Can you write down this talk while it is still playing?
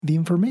The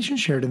information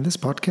shared in this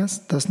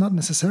podcast does not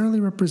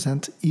necessarily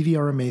represent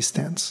EVRMA's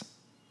stance.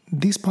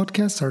 These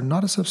podcasts are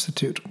not a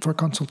substitute for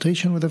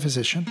consultation with a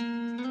physician.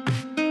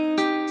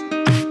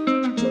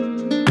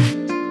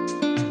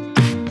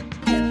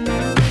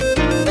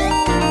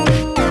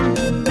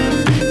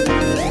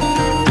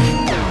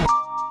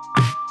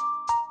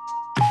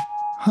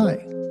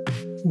 Hi,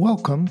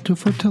 welcome to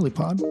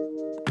Fertilipod,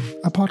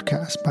 a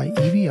podcast by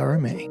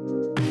EVRMA.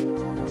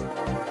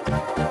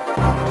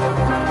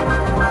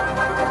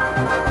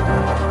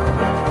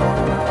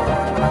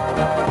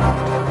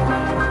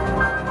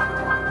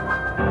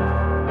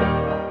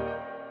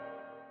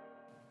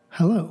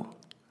 Hello,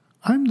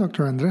 I'm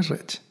Dr. Andres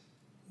Rich.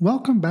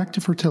 Welcome back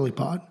to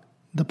Fertilipod,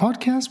 the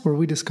podcast where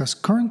we discuss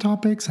current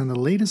topics and the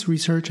latest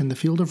research in the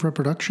field of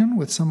reproduction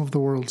with some of the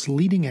world's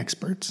leading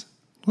experts.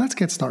 Let's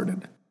get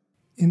started.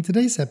 In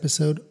today's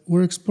episode,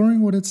 we're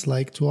exploring what it's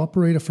like to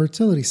operate a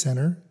fertility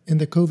center in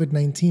the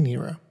COVID-19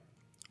 era.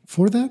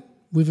 For that,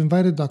 we've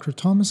invited Dr.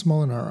 Thomas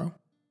Molinaro.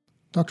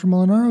 Dr.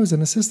 Molinaro is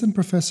an assistant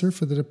professor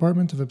for the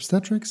Department of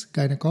Obstetrics,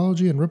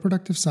 Gynecology, and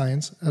Reproductive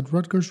Science at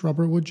Rutgers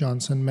Robert Wood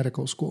Johnson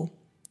Medical School,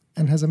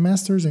 and has a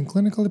master's in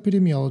clinical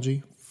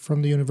epidemiology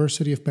from the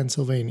University of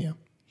Pennsylvania.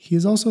 He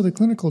is also the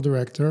clinical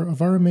director of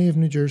RMA of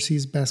New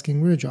Jersey's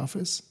Basking Ridge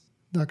office.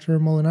 Dr.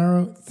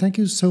 Molinaro, thank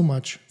you so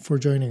much for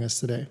joining us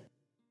today.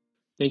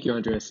 Thank you,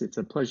 Andres. It's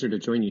a pleasure to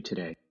join you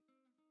today.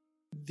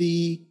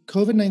 The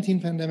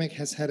COVID-19 pandemic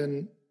has had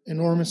an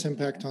enormous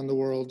impact on the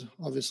world,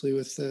 obviously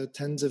with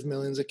tens of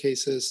millions of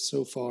cases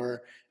so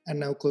far, and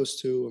now close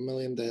to 1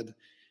 million dead.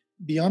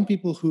 Beyond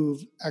people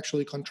who've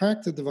actually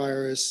contracted the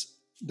virus,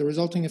 the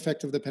resulting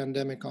effect of the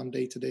pandemic on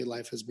day-to-day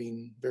life has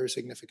been very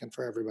significant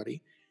for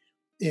everybody.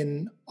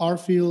 In our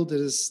field,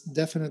 it has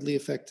definitely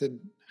affected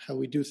how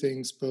we do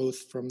things,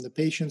 both from the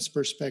patient's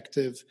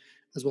perspective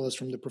as well as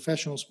from the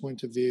professional's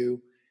point of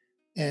view.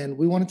 And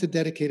we wanted to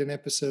dedicate an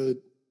episode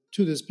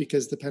to this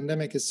because the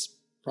pandemic is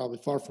probably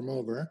far from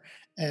over,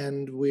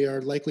 and we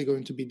are likely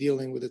going to be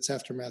dealing with its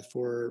aftermath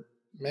for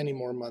many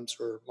more months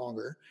or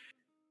longer.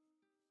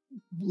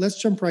 Let's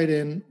jump right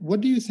in.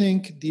 What do you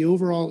think the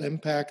overall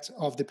impact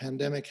of the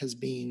pandemic has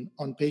been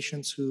on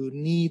patients who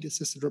need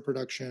assisted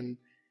reproduction,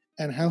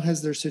 and how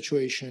has their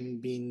situation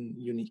been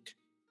unique?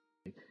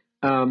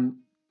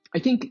 I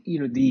think,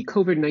 the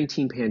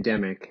COVID-19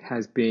 pandemic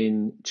has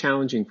been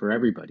challenging for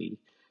everybody.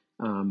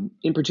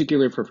 In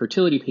particular, for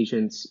fertility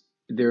patients,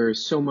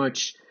 there's so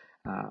much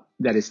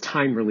that is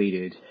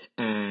time-related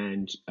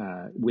and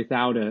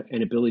without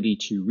an ability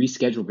to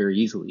reschedule very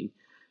easily.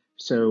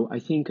 So I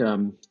think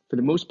for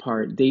the most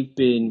part, they've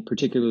been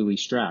particularly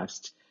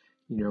stressed.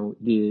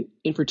 The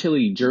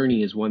infertility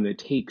journey is one that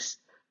takes,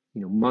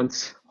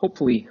 months,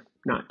 hopefully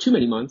not too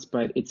many months,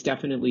 but it's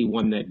definitely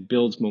one that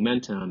builds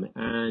momentum.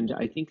 And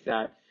I think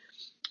that,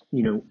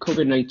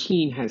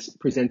 COVID-19 has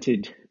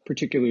presented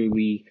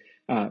particularly,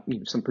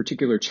 some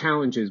particular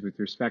challenges with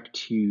respect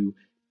to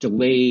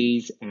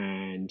delays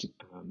and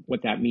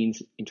what that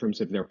means in terms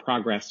of their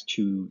progress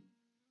to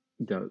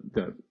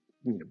the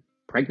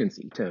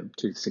pregnancy,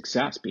 to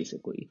success,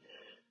 basically.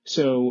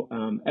 So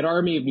at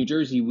RMA of New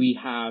Jersey, we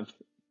have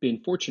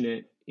been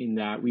fortunate in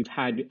that we've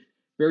had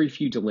very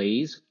few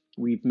delays.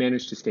 We've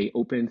managed to stay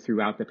open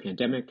throughout the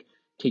pandemic,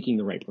 taking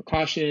the right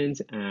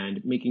precautions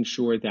and making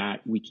sure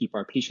that we keep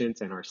our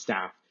patients and our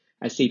staff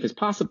as safe as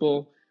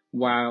possible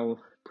while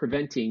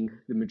preventing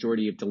the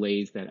majority of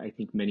delays that I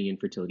think many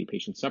infertility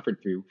patients suffered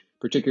through,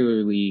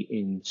 particularly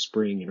in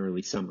spring and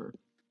early summer.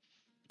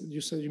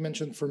 You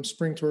mentioned from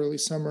spring to early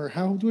summer.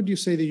 How would you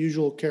say the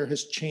usual care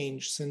has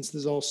changed since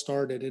this all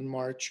started in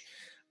March?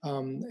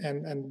 And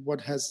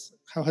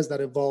how has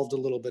that evolved a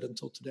little bit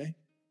until today?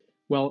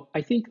 Well,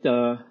 I think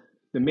the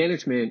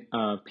management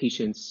of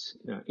patients,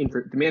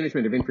 the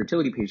management of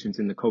infertility patients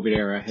in the COVID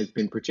era has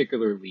been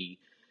particularly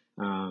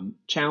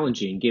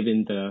challenging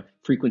given the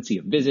frequency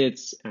of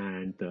visits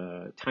and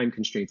the time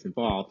constraints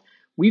involved.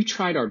 We've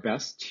tried our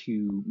best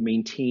to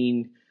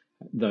maintain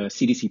the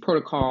CDC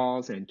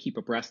protocols and keep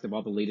abreast of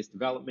all the latest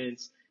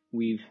developments.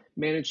 We've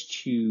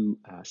managed to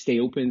stay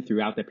open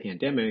throughout the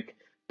pandemic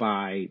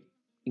by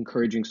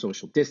encouraging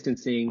social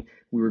distancing.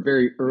 We were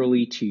very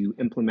early to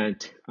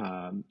implement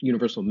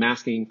universal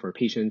masking for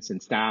patients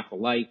and staff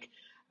alike.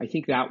 I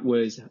think that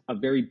was a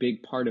very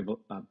big part of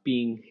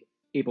being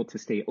able to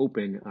stay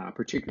open,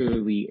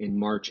 particularly in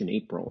March and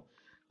April.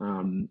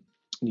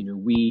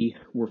 We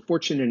were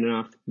fortunate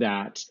enough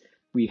that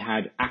we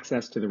had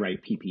access to the right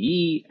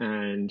PPE,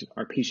 and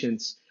our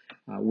patients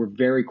were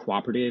very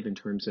cooperative in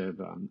terms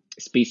of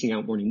spacing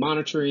out morning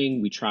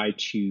monitoring. We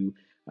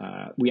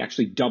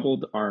actually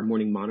doubled our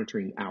morning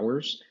monitoring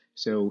hours.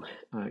 So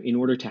in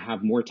order to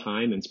have more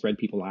time and spread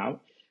people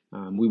out,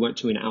 we went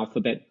to an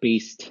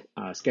alphabet-based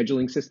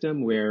scheduling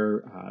system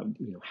where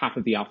half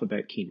of the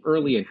alphabet came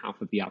early and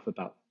half of the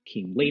alphabet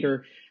came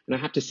later. And I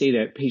have to say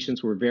that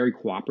patients were very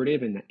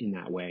cooperative in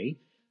that way.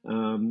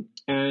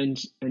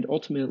 And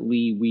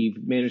ultimately, we've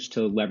managed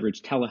to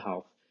leverage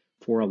telehealth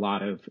for a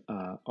lot of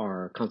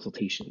our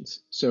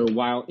consultations. So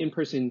while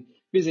in-person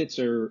visits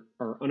are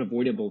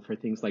unavoidable for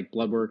things like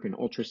blood work and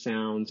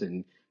ultrasounds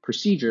and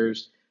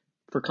procedures.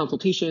 For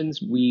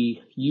consultations,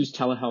 we use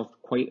telehealth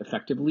quite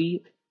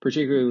effectively,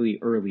 particularly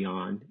early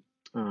on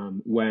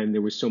when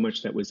there was so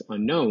much that was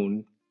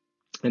unknown.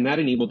 And that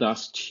enabled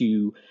us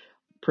to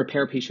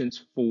prepare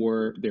patients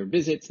for their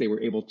visits. They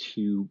were able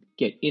to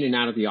get in and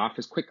out of the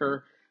office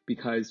quicker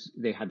because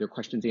they had their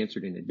questions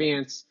answered in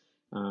advance.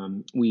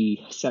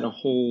 We set a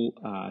whole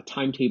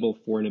timetable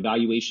for an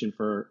evaluation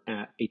for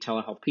a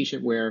telehealth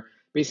patient where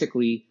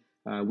basically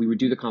we would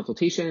do the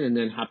consultation and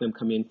then have them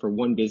come in for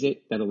one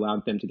visit that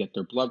allowed them to get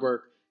their blood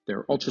work,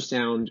 their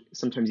ultrasound,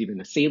 sometimes even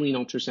a saline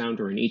ultrasound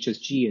or an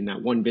HSG in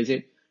that one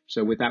visit.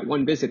 So with that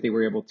one visit, they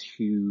were able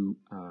to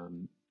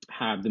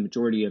have the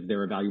majority of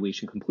their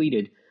evaluation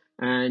completed.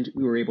 And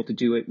we were able to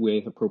do it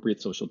with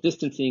appropriate social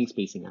distancing,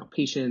 spacing out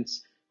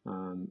patients,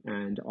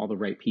 and all the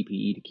right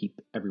PPE to keep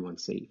everyone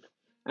safe.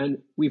 And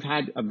we've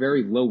had a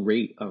very low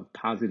rate of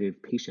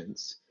positive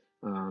patients.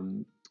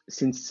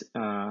 Since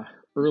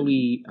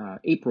early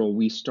April,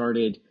 we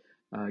started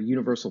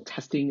universal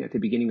testing at the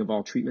beginning of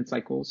all treatment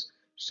cycles.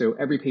 So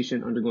every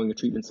patient undergoing a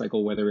treatment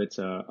cycle, whether it's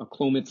a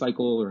Clomid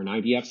cycle or an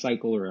IVF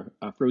cycle or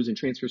a frozen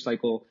transfer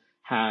cycle,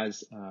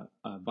 has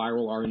a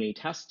viral RNA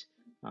test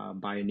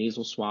by a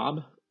nasal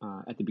swab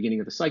at the beginning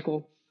of the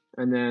cycle.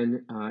 And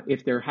then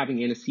if they're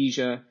having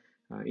anesthesia,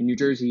 in New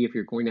Jersey, if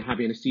you're going to have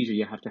anesthesia,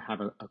 you have to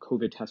have a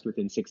COVID test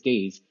within 6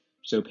 days.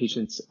 So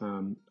patients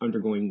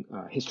undergoing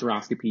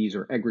hysteroscopies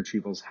or egg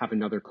retrievals have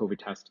another COVID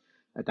test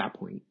at that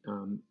point.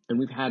 And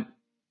we've had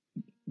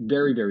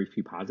very, very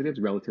few positives,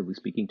 relatively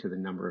speaking, to the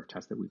number of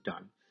tests that we've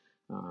done.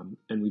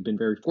 And we've been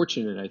very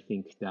fortunate, I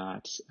think,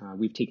 that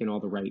we've taken all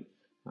the right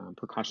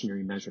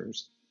precautionary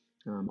measures.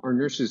 Our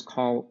nurses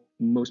call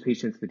most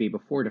patients the day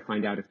before to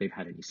find out if they've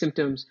had any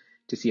symptoms,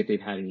 to see if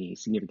they've had any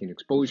significant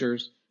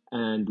exposures.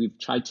 And we've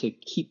tried to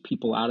keep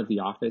people out of the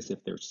office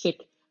if they're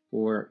sick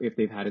or if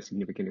they've had a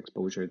significant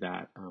exposure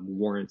that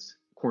warrants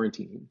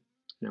quarantining.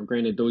 Now,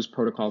 granted, those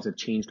protocols have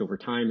changed over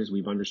time as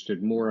we've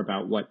understood more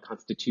about what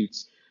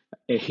constitutes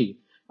a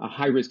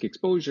high-risk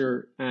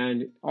exposure,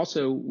 and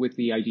also with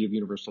the idea of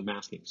universal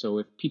masking. So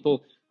if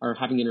people are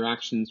having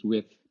interactions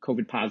with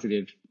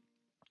COVID-positive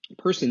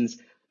persons,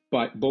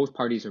 but both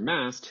parties are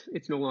masked,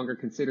 it's no longer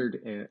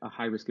considered a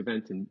high-risk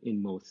event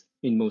in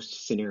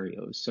most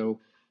scenarios. So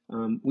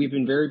we've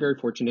been very, very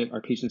fortunate.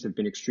 Our patients have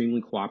been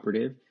extremely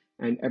cooperative,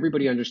 and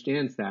everybody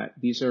understands that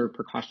these are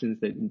precautions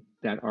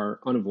that are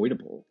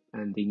unavoidable,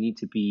 and they need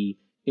to be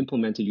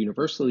implemented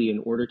universally in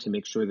order to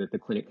make sure that the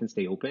clinic can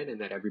stay open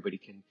and that everybody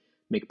can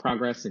make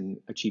progress in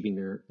achieving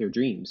their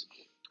dreams.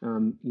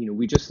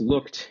 We just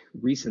looked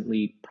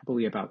recently,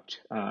 probably about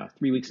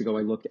 3 weeks ago,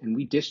 I looked, and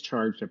we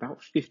discharged about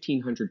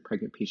 1,500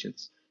 pregnant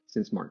patients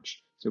since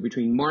March. So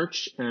between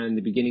March and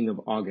the beginning of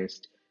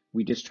August,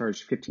 we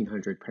discharged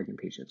 1,500 pregnant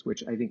patients,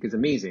 which I think is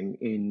amazing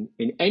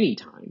in any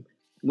time,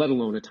 let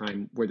alone a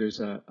time where there's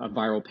a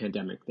viral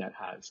pandemic that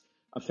has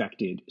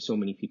affected so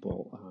many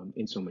people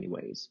in so many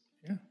ways.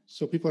 Yeah,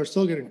 so people are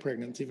still getting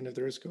pregnant even if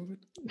there is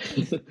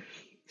COVID.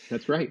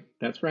 That's right.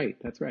 That's right.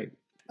 That's right.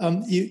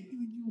 You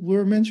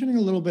were mentioning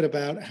a little bit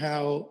about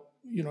how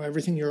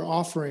everything you're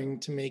offering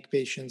to make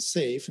patients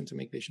safe and to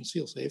make patients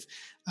feel safe.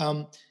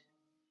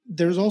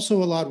 There's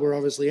also a lot we're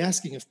obviously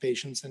asking of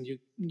patients, and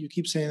you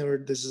keep saying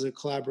that this is a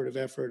collaborative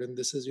effort, and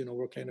this is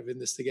we're kind of in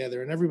this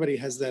together, and everybody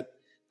has that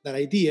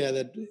idea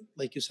that,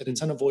 like you said,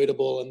 it's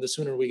unavoidable, and the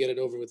sooner we get it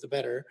over with, the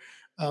better.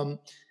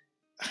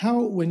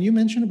 When you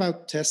mention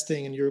about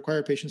testing and you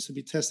require patients to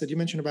be tested, you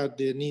mentioned about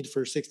the need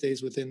for 6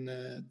 days within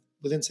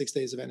 6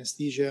 days of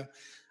anesthesia.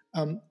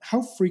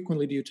 How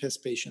frequently do you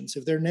test patients?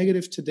 If they're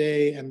negative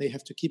today and they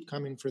have to keep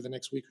coming for the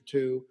next week or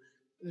two,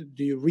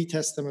 do you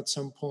retest them at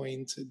some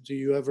point? Do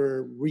you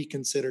ever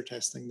reconsider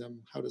testing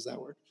them? How does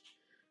that work?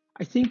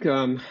 I think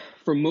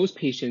for most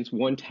patients,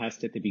 one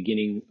test at the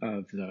beginning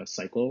of the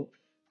cycle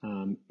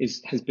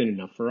has been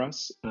enough for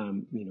us.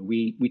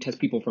 We test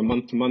people from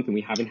month to month, and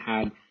we haven't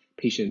had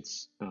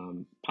patients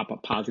pop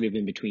up positive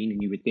in between.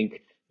 And you would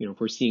think, if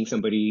we're seeing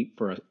somebody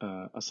for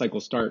a cycle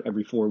start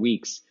every 4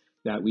 weeks,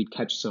 that we'd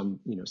catch some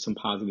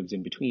positives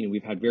in between, and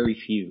we've had very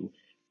few.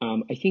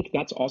 I think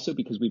that's also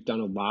because we've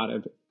done a lot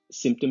of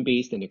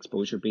symptom-based and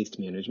exposure-based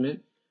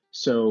management.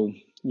 So,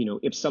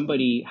 if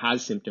somebody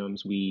has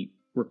symptoms, we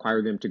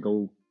require them to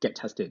go get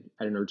tested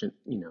at an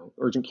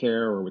urgent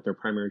care or with their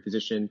primary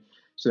physician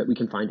so that we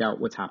can find out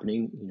what's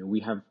happening.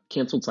 We have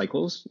canceled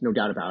cycles, no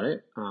doubt about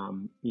it,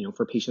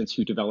 for patients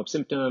who develop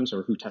symptoms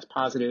or who test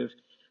positive.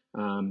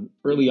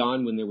 Early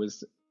on, when there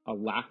was a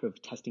lack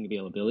of testing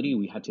availability,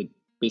 we had to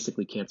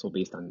basically cancel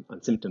based on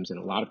symptoms in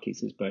a lot of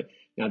cases. But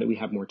now that we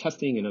have more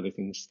testing and other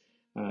things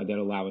that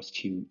allow us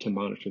to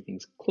monitor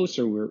things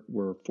closer,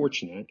 we're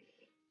fortunate.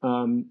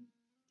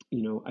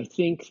 I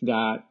think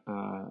that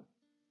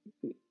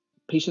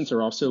patients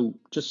are also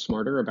just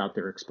smarter about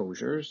their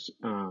exposures.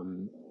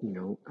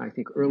 I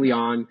think early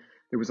on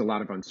there was a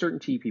lot of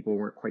uncertainty. People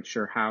weren't quite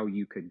sure how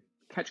you could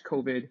catch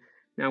COVID.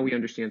 Now we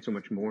understand so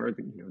much more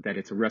that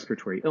it's a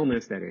respiratory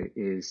illness, that it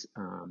is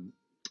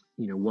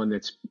one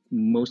that's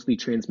mostly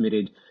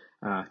transmitted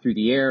through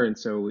the air. And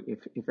so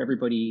if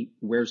everybody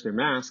wears their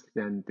mask,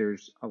 then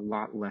there's a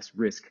lot less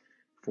risk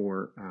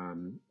for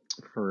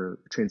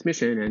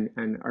transmission.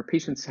 And our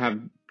patients have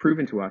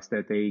proven to us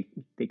that they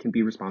can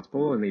be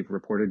responsible, and they've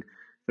reported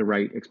the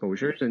right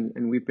exposures.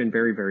 And we've been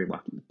very, very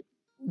lucky.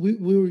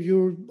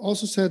 You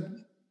also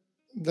said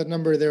that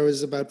number, there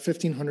was about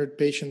 1,500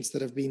 patients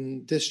that have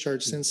been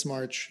discharged since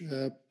March,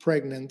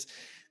 pregnant.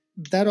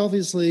 That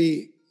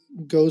obviously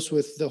goes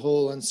with the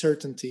whole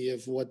uncertainty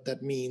of what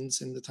that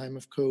means in the time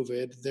of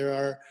COVID.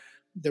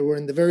 There were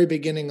in the very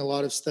beginning a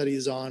lot of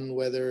studies on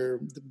whether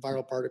the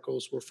viral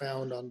particles were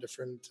found on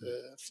different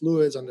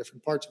fluids, on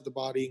different parts of the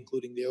body,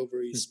 including the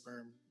ovaries,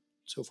 sperm,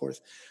 so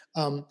forth.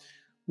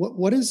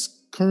 What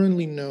is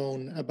currently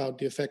known about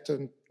the effect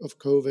of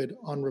COVID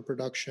on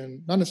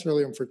reproduction, not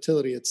necessarily on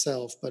fertility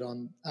itself, but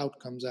on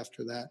outcomes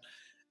after that?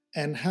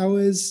 And how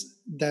is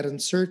that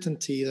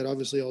uncertainty that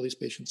obviously all these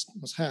patients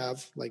must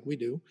have, like we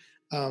do,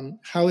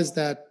 how is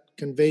that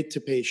conveyed to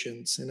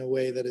patients in a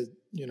way that it,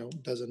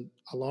 doesn't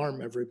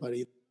alarm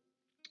everybody?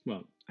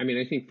 Well, I mean,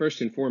 I think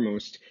first and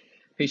foremost,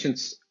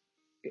 patients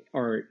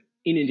are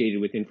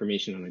inundated with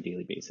information on a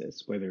daily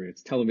basis, whether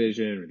it's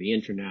television or the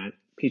internet.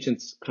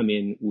 Patients come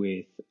in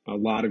with a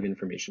lot of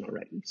information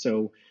already.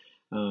 So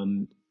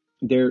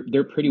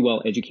they're pretty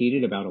well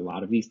educated about a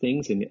lot of these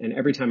things. And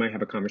every time I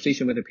have a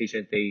conversation with a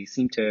patient, they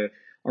seem to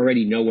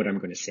already know what I'm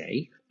going to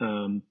say.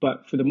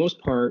 But for the most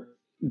part,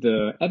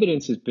 the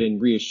evidence has been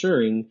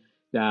reassuring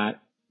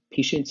that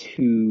patients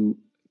who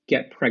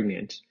get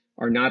pregnant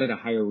are not at a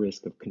higher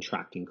risk of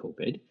contracting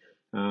COVID.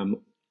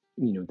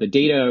 The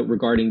data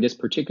regarding this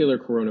particular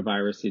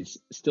coronavirus is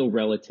still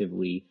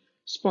relatively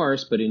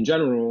sparse, but in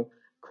general,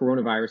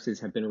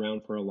 coronaviruses have been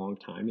around for a long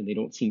time, and they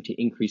don't seem to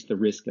increase the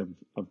risk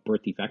of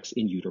birth defects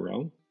in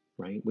utero,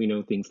 right? We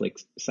know things like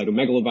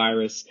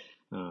cytomegalovirus,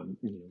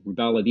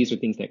 rubella, these are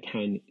things that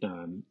can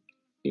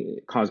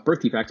cause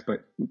birth defects,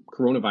 but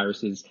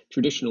coronaviruses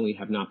traditionally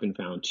have not been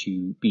found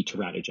to be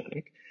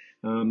teratogenic.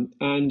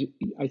 And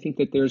I think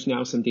that there's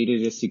now some data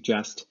to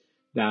suggest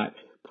that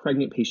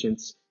pregnant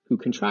patients who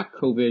contract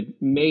COVID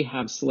may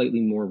have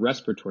slightly more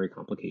respiratory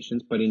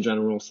complications, but in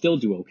general still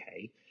do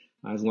okay,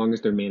 as long as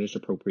they're managed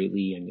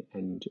appropriately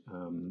and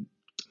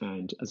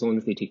as long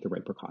as they take the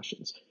right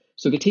precautions.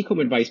 So the take-home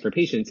advice for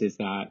patients is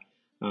that,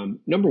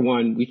 number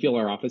one, we feel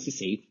our office is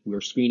safe.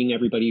 We're screening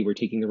everybody. We're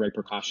taking the right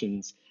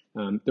precautions.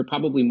 They're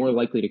probably more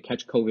likely to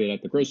catch COVID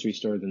at the grocery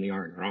store than they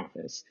are in our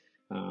office.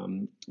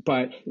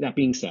 But that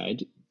being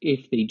said,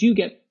 if they do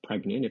get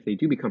pregnant, if they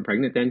do become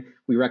pregnant, then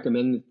we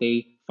recommend that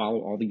they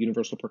follow all the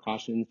universal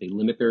precautions. They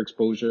limit their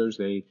exposures.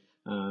 They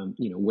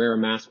wear a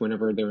mask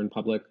whenever they're in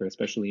public, or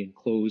especially in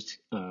closed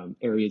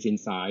areas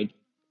inside,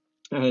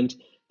 and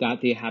that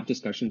they have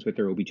discussions with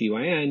their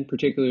OBGYN,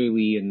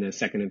 particularly in the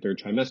second and third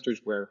trimesters,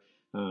 where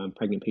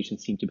pregnant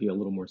patients seem to be a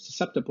little more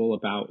susceptible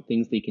about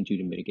things they can do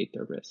to mitigate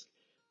their risk.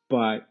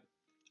 But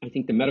I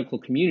think the medical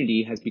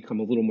community has become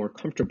a little more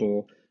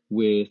comfortable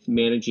with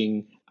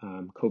managing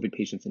COVID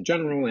patients in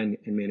general and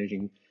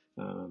managing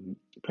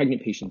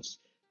pregnant patients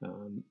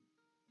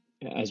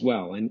as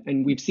well.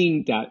 And we've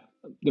seen that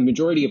the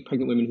majority of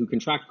pregnant women who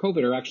contract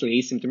COVID are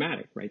actually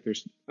asymptomatic, right?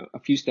 There's a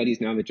few studies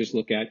now that just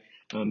look at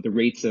the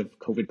rates of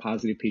COVID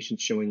positive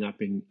patients showing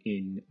up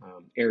in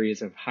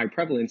areas of high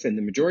prevalence, and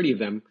the majority of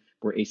them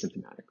were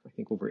asymptomatic. I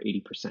think over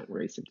 80% were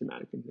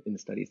asymptomatic in the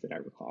studies that I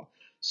recall.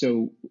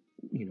 So,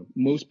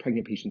 most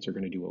pregnant patients are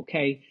going to do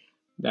okay.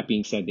 That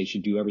being said, they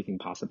should do everything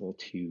possible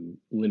to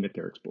limit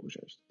their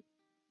exposures.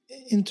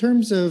 In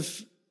terms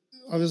of,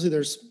 obviously,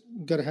 there's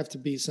got to have to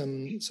be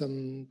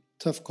some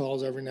tough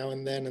calls every now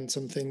and then, and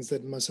some things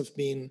that must have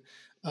been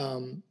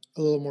a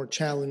little more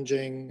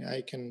challenging.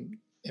 I can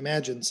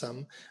imagine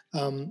some.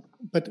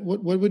 But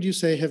what would you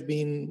say have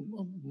been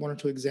one or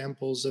two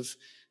examples of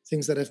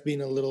things that have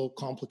been a little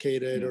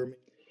complicated? Or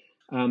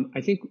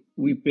I think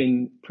we've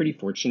been pretty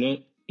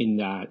fortunate in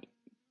that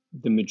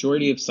the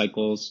majority of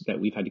cycles that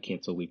we've had to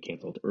cancel, we've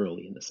canceled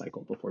early in the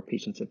cycle before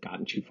patients have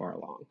gotten too far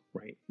along,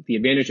 right? The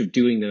advantage of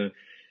doing the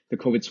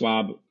COVID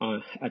swab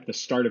at the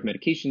start of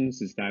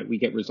medications is that we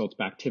get results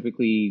back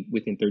typically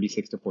within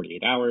 36 to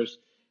 48 hours.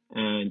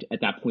 And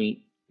at that point,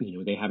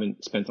 they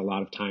haven't spent a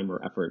lot of time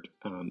or effort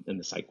in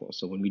the cycle.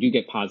 So when we do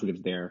get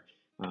positives there,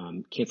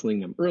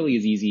 canceling them early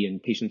is easy,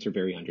 and patients are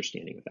very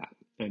understanding of that.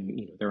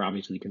 And they're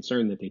obviously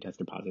concerned that they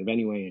tested positive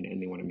anyway, and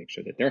they want to make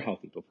sure that they're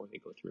healthy before they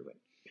go through it.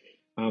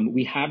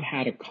 We have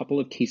had a couple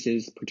of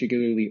cases,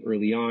 particularly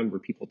early on, where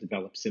people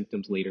develop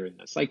symptoms later in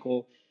the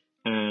cycle,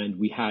 and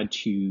we had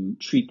to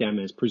treat them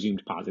as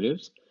presumed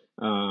positives.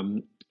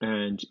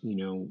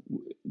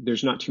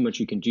 There's not too much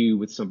you can do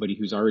with somebody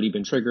who's already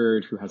been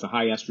triggered, who has a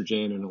high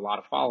estrogen and a lot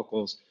of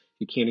follicles.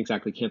 You can't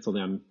exactly cancel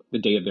them the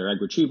day of their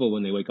egg retrieval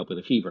when they wake up with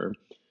a fever.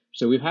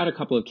 So we've had a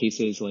couple of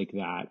cases like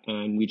that,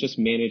 and we just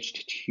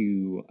managed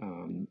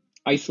to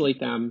isolate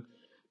them,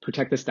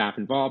 protect the staff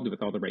involved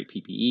with all the right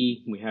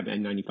PPE. We have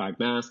N95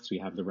 masks. We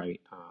have the right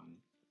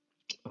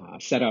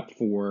setup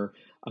for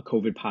a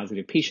COVID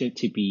positive patient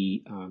to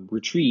be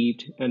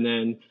retrieved. And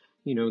then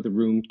the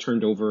room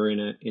turned over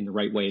in the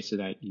right way so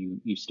that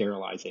you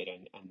sterilize it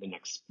and the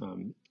next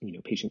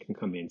patient can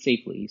come in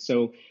safely.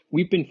 So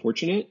we've been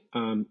fortunate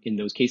in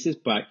those cases,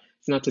 but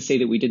it's not to say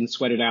that we didn't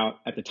sweat it out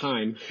at the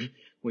time.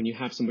 When you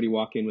have somebody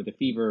walk in with a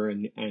fever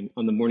and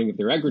on the morning of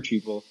their egg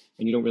retrieval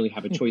and you don't really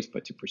have a choice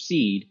but to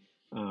proceed,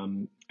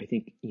 I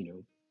think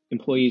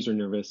employees are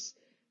nervous,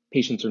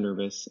 patients are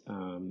nervous.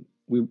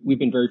 We've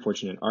been very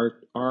fortunate.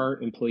 Our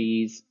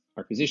employees,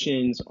 our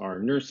physicians, our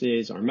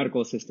nurses, our medical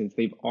assistants,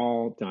 they've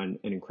all done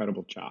an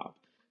incredible job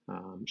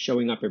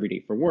showing up every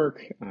day for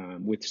work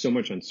with so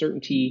much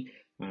uncertainty,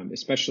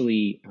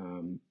 especially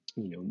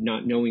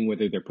not knowing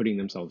whether they're putting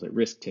themselves at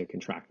risk to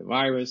contract the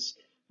virus.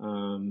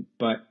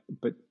 But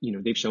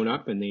they've shown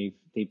up and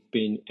they've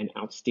been an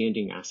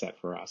outstanding asset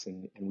for us,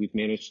 and we've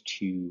managed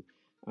to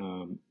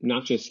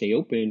not just stay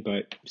open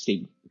but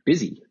stay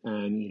busy.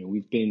 And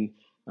we've been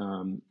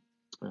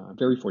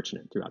very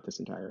fortunate throughout this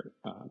entire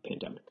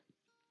pandemic.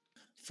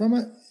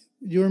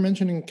 You were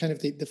mentioning kind of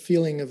the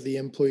feeling of the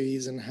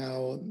employees and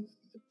how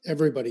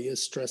everybody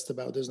is stressed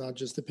about. There's not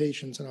just the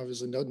patients, and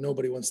obviously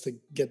nobody wants to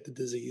get the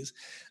disease.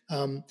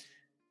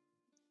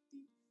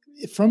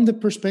 From the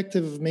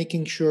perspective of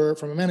making sure,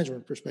 from a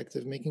management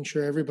perspective, making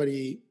sure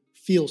everybody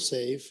feels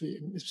safe,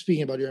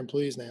 speaking about your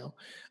employees now,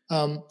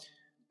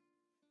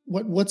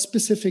 what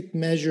specific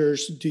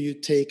measures do you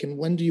take and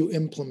when do you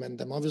implement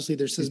them? Obviously,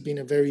 this has been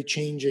a very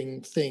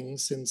changing thing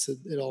since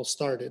it all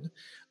started.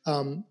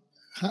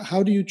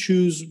 How do you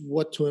choose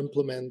what to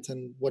implement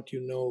and what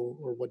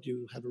or what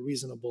you have a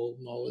reasonable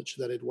knowledge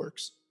that it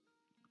works?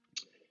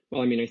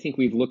 Well, I think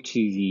we've looked to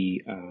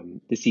the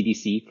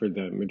CDC for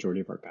the majority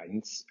of our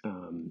guidance.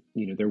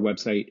 Their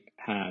website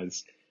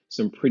has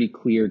some pretty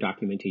clear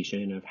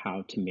documentation of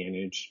how to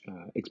manage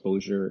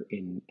exposure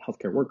in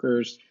healthcare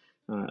workers,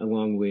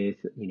 along with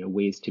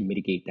ways to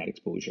mitigate that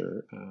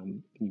exposure,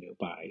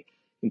 by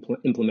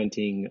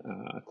implementing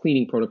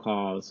cleaning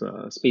protocols,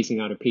 spacing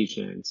out of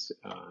patients,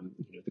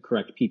 the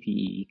correct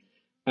PPE,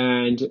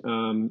 and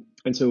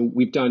so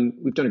we've done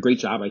a great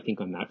job, I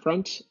think, on that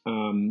front.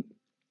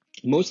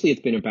 Mostly,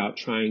 it's been about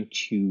trying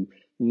to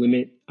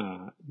limit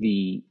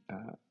the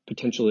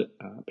potential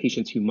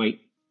patients who might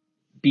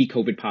be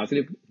COVID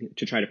positive,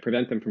 to try to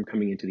prevent them from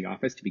coming into the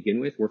office to begin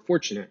with. We're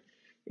fortunate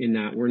in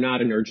that we're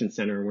not an urgent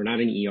center, we're not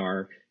an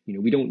ER.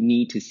 We don't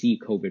need to see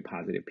COVID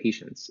positive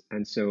patients.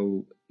 And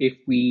so if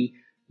we,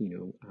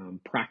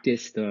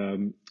 practice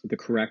the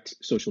correct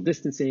social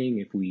distancing,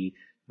 if we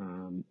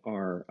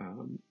are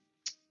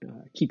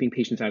keeping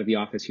patients out of the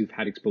office who've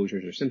had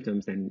exposures or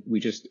symptoms, then we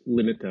just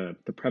limit the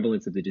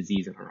prevalence of the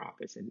disease in our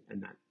office,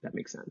 and that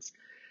makes sense.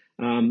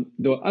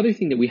 The other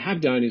thing that we have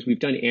done is we've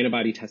done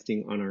antibody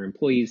testing on our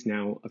employees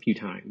now a few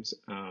times,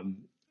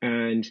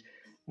 and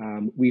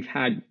we've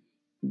had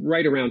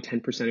right around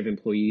 10% of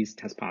employees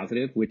test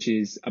positive, which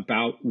is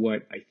about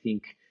what I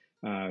think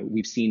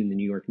we've seen in the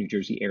New York, New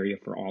Jersey area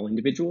for all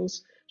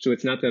individuals. So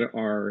it's not that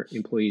our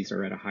employees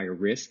are at a higher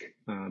risk.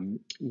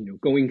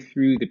 Going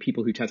through the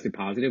people who tested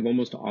positive,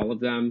 almost all of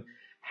them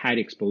had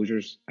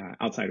exposures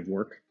outside of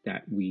work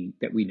that we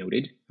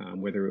noted,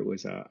 whether it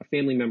was a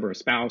family member, a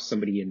spouse,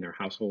 somebody in their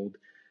household,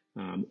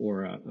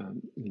 or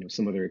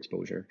some other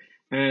exposure.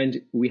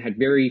 And we had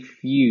very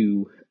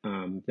few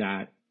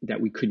that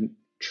we couldn't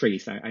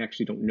trace. I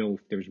actually don't know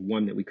if there's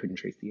one that we couldn't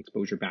trace the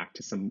exposure back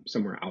to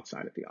somewhere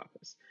outside of the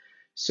office.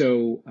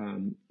 So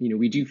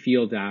we do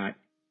feel that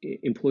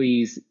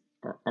employees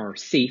are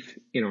safe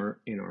in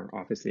our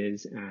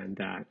offices, and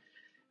that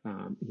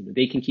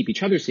they can keep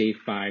each other safe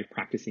by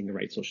practicing the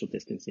right social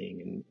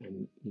distancing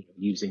and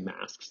using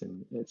masks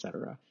and et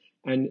cetera.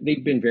 And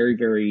they've been very,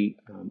 very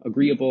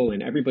agreeable,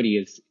 and everybody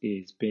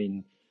is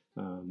been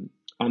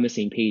on the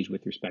same page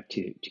with respect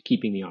to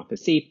keeping the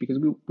office safe, because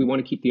we want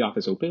to keep the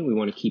office open. We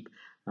want to keep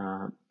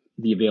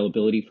the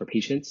availability for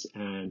patients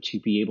and to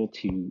be able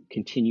to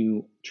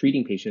continue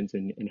treating patients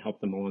and help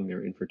them along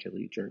their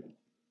infertility journey.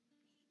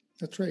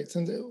 That's right.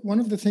 And one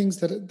of the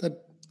things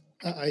that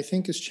I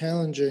think is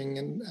challenging,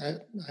 and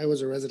I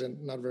was a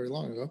resident not very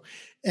long ago,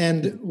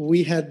 and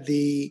we had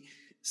the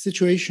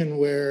situation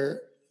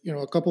where,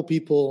 a couple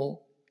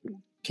people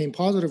came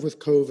positive with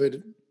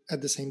COVID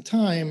at the same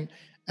time,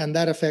 and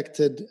that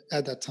affected,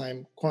 at that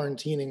time,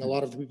 quarantining a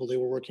lot of the people they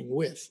were working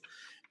with.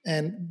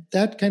 And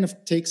that kind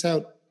of takes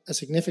out a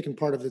significant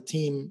part of the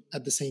team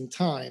at the same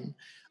time.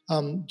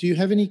 Do you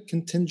have any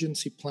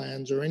contingency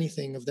plans or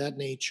anything of that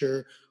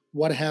nature?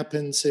 What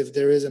happens if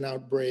there is an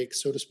outbreak,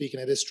 so to speak,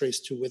 and it is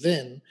traced to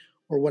within?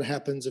 Or what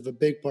happens if a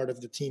big part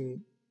of the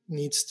team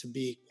needs to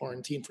be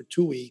quarantined for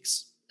 2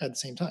 weeks at the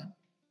same time?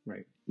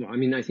 Right. Well,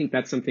 I think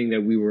that's something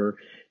that we were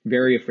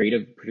very afraid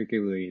of,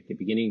 particularly at the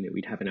beginning, that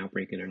we'd have an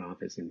outbreak in an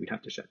office and we'd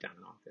have to shut down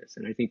an office.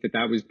 And I think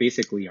that was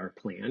basically our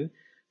plan,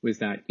 was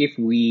that if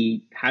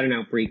we had an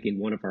outbreak in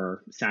one of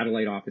our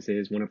satellite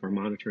offices, one of our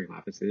monitoring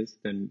offices,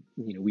 then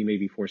we may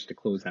be forced to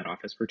close that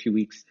office for 2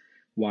 weeks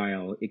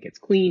while it gets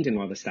cleaned and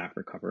while the staff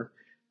recover.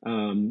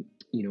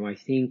 I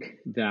think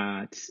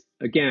that,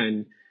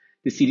 again,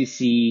 the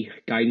CDC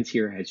guidance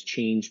here has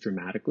changed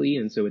dramatically.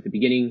 And so at the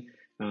beginning,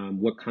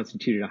 what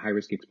constituted a high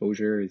risk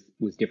exposure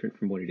was different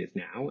from what it is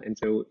now. And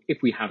so if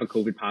we have a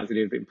COVID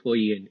positive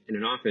employee in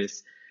an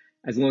office,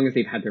 as long as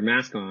they've had their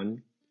mask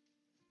on,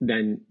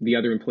 then the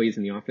other employees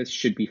in the office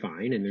should be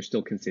fine, and they're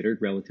still considered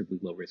relatively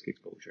low risk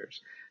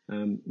exposures.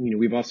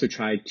 We've also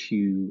tried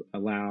to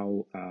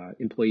allow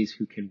employees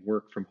who can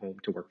work from home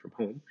to work from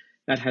home.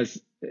 That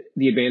has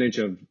the advantage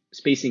of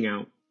spacing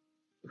out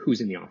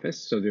who's in the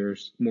office, so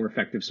there's more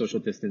effective social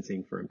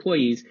distancing for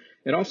employees.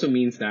 It also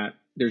means that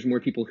there's more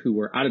people who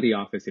are out of the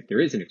office if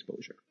there is an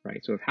exposure,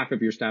 right? So if half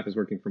of your staff is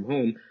working from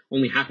home,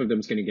 only half of them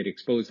is going to get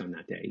exposed on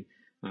that day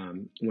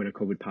when a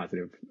COVID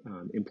positive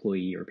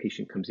employee or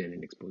patient comes in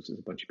and exposes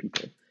a bunch of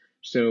people.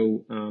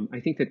 So I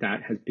think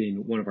that has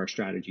been one of our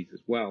strategies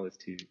as well, is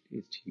to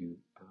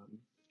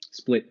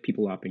split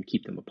people up and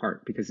keep them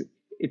apart, because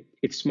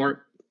it's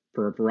smart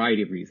for a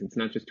variety of reasons,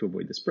 not just to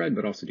avoid the spread,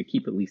 but also to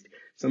keep at least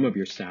some of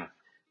your staff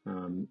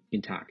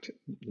intact,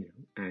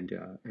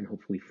 and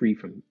hopefully free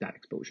from that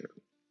exposure.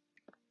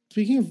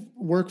 Speaking of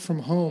work from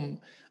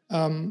home,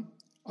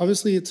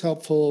 obviously it's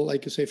helpful,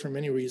 like you say, for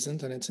many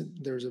reasons, and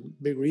there's a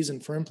big reason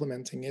for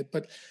implementing it.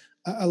 But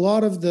a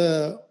lot of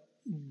the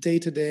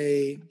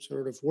day-to-day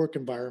sort of work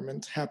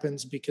environment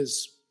happens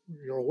because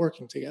you're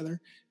working together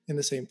in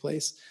the same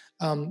place.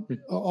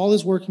 All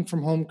this working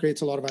from home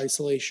creates a lot of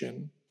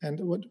isolation.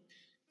 And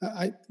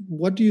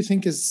what do you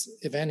think is,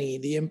 if any,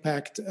 the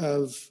impact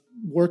of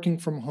working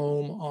from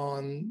home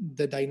on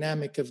the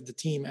dynamic of the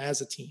team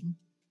as a team?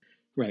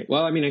 Right.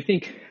 Well, I mean, I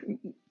think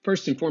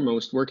first and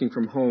foremost, working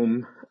from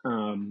home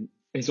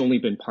has only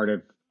been part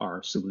of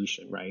our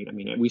solution, right? I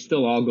mean, we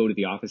still all go to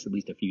the office at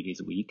least a few days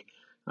a week.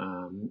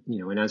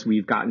 And as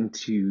we've gotten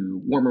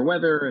to warmer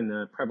weather and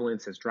the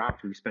prevalence has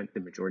dropped, we've spent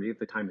the majority of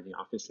the time in the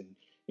office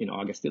in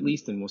August at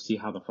least, and we'll see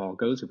how the fall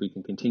goes, if we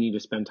can continue to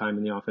spend time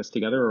in the office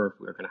together, or if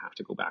we're going to have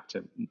to go back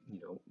to,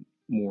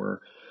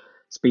 more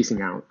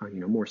spacing out,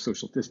 more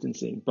social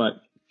distancing. But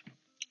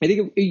I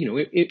think,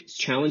 it's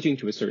challenging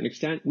to a certain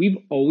extent. We've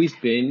always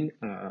been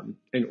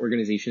an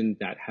organization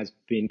that has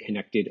been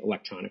connected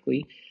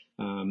electronically.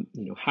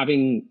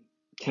 Having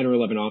 10 or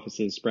 11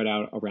 offices spread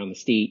out around the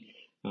state,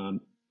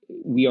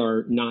 we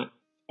are not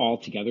all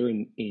together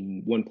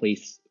in one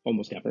place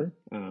almost ever.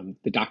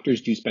 The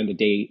doctors do spend a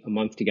day a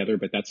month together,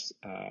 but that's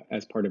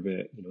as part of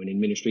an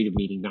administrative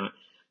meeting, not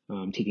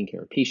taking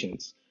care of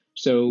patients.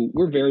 So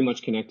we're very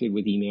much connected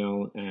with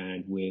email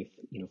and with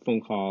phone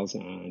calls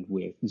and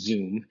with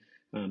Zoom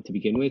to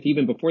begin with.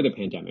 Even before the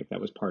pandemic,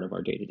 that was part of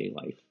our day-to-day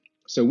life.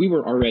 So we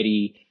were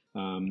already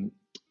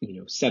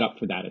set up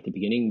for that at the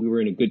beginning. We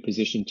were in a good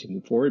position to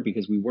move forward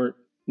because we weren't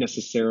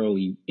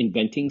necessarily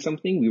inventing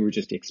something. We were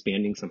just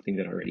expanding something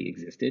that already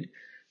existed.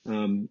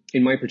 In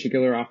my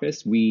particular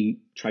office, we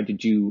tried to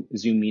do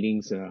Zoom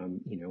meetings,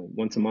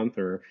 once a month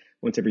or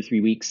once every 3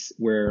 weeks,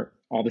 where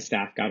all the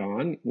staff got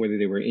on, whether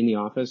they were in the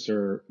office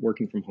or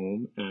working from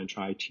home, and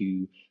try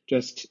to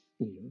just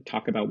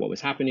talk about what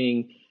was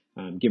happening,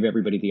 give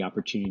everybody the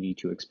opportunity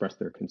to express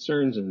their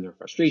concerns and their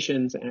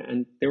frustrations.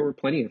 And there were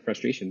plenty of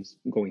frustrations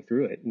going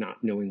through it,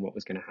 not knowing what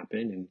was going to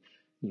happen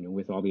and,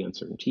 with all the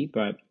uncertainty.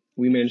 But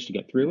we managed to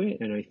get through it.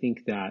 And I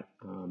think that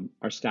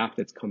our staff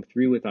that's come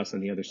through with us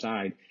on the other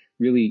side,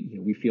 really,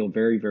 we feel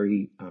very,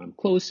 very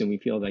close. And we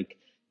feel like,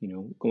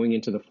 going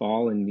into the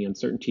fall and the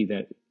uncertainty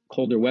that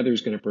colder weather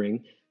is going to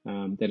bring,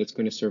 that it's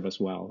going to serve us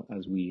well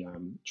as we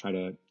try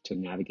to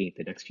navigate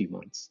the next few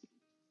months.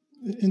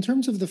 In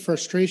terms of the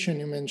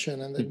frustration you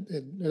mentioned, and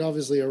it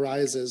obviously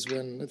arises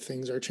when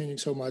things are changing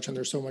so much and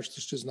there's so much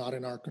that's just not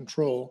in our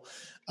control.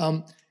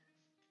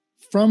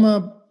 From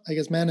a,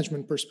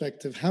 management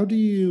perspective, how do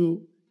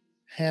you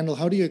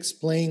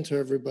explain to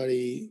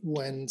everybody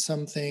when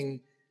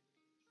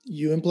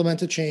you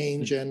implement a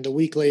change and a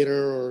week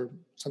later or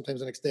sometimes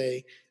the next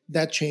day,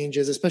 that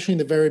changes, especially in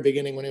the very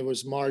beginning when it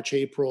was March,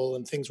 April,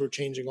 and things were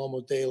changing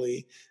almost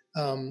daily,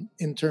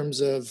 in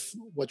terms of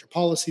what your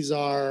policies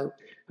are?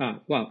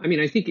 Well,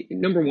 I think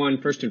number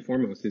one, first and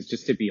foremost, is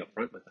just to be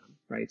upfront with them,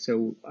 right?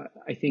 So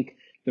I think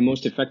the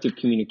most effective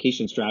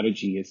communication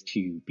strategy is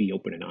to be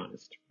open and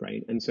honest,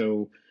 right? And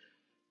so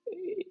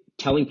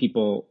telling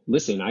people,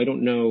 listen, I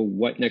don't know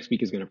what next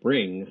week is going to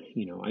bring,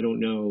 I don't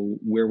know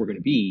where we're going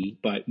to be,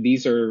 but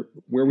these are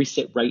where we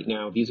sit right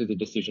now. These are the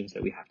decisions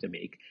that we have to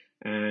make.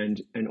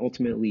 And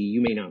ultimately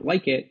you may not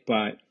like it,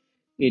 but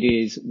it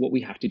is what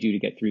we have to do to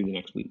get through the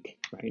next week,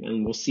 right?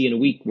 And we'll see in a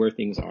week where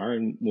things are,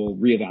 and we'll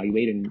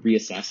reevaluate and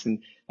reassess. And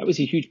that was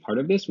a huge part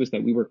of this, was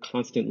that we were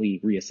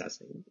constantly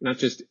reassessing, not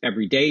just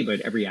every day,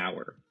 but every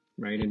hour,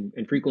 right? And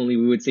frequently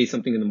we would say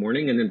something in the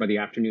morning, and then by the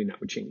afternoon that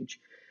would change.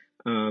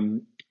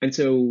 And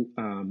so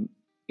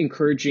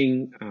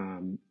encouraging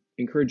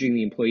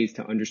the employees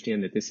to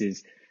understand that this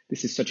is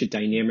such a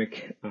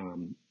dynamic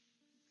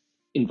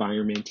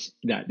environment,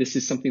 that this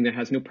is something that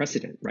has no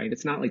precedent, right?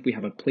 It's not like we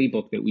have a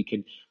playbook that we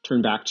could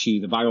turn back to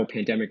the viral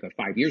pandemic of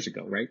 5 years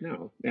ago, right?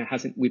 No, it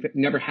hasn't. We've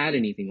never had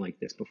anything like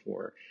this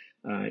before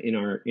in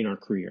our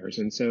careers.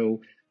 And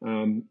so,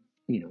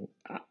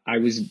 I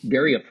was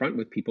very upfront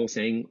with people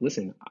saying,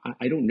 listen,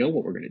 I don't know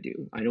what we're going to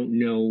do. I don't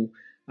know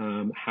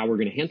how we're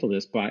going to handle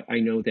this, but I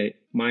know that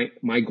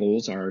my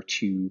goals are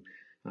to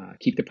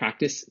keep the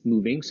practice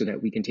moving so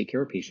that we can take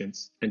care of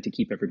patients and to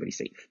keep everybody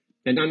safe,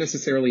 and not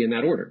necessarily in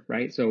that order,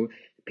 right? So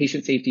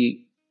patient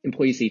safety,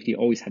 employee safety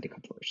always had to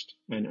come first,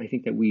 and I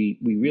think that we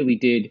really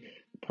did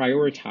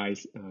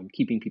prioritize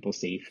keeping people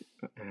safe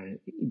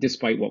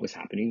despite what was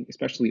happening,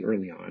 especially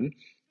early on,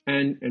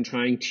 and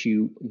trying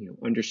to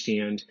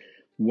understand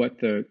what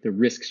the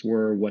risks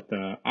were, what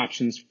the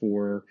options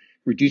for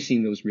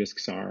reducing those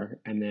risks are,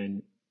 and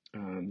then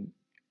um,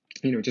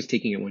 just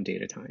taking it one day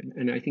at a time.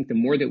 And I think the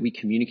more that we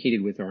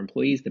communicated with our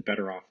employees, the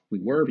better off we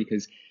were,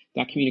 because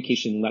that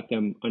communication let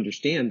them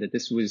understand that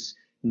this was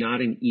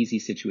not an easy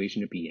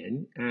situation to be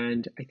in.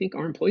 And I think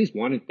our employees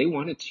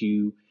wanted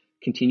to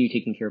continue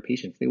taking care of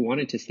patients. They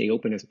wanted to stay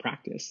open as a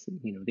practice.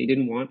 They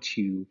didn't want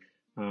to,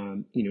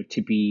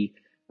 to be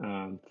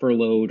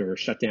furloughed or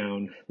shut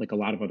down like a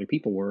lot of other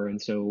people were.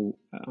 And so,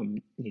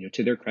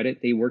 to their credit,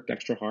 they worked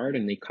extra hard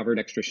and they covered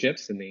extra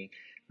shifts, and they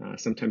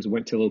sometimes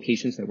went to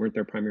locations that weren't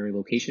their primary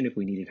location if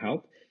we needed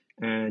help.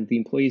 And the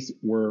employees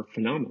were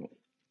phenomenal.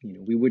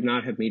 We would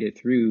not have made it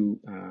through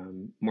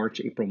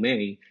March, April,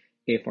 May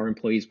if our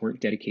employees weren't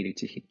dedicated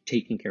to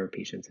taking care of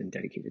patients and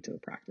dedicated to the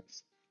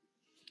practice.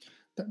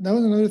 That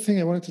was another thing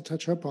I wanted to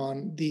touch up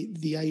on,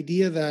 the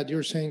idea that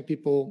you're saying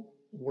people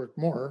work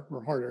more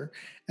or harder,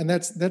 and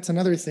that's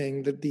another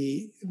thing that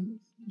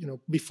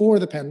before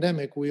the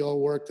pandemic we all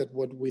worked at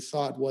what we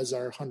thought was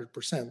our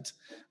 100%,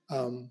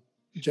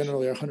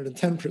 generally our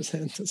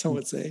 110%, some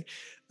would say,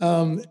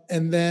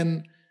 and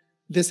then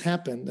this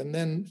happened, and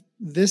then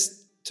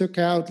this took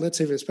out, let's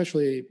say,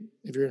 especially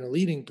if you're in a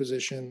leading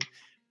position,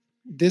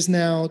 this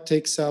now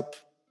takes up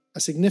a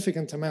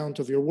significant amount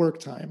of your work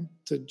time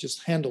to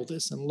just handle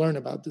this and learn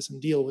about this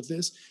and deal with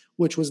this,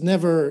 which was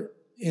never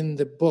in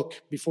the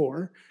book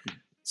before.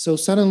 So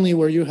suddenly,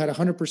 where you had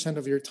 100%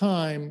 of your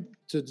time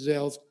to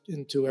delve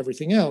into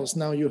everything else,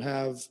 now you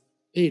have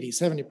 80,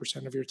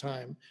 70% of your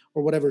time,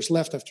 or whatever's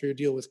left after you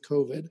deal with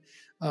COVID.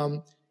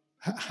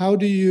 How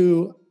do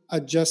you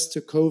adjust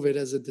to COVID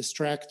as a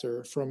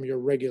distractor from your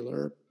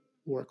regular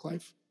work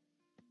life?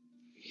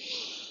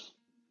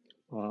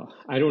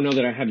 I don't know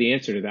that I have the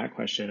answer to that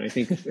question. I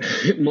think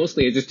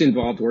mostly it just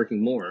involved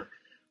working more.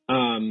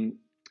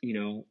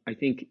 I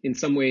think in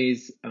some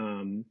ways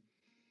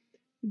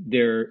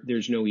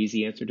there's no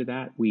easy answer to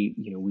that. We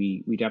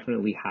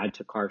definitely had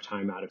to carve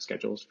time out of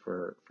schedules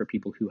for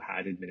people who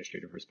had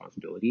administrative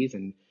responsibilities,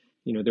 and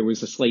there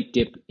was a slight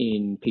dip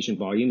in patient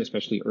volume,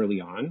 especially early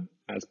on,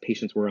 as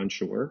patients were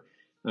unsure,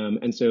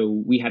 and so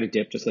we had a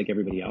dip just like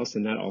everybody else,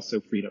 and that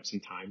also freed up some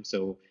time.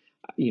 So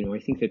I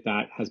think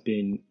that has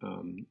been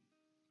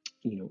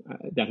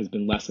that has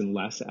been less and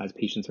less as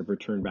patients have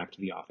returned back to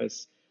the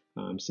office.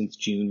 Since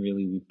June,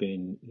 really, we've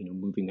been,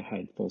 moving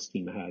ahead, full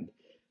steam ahead.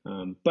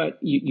 But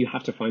you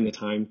have to find the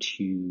time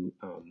to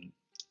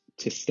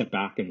step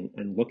back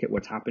and look at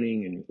what's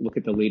happening, and look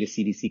at the latest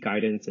CDC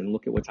guidance, and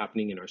look at what's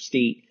happening in our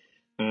state,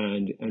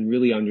 and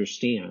really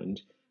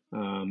understand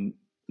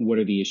what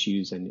are the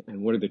issues and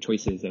what are the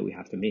choices that we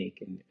have to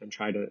make, and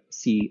try to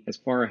see as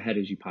far ahead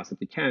as you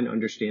possibly can,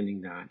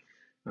 understanding that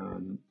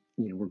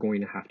we're going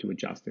to have to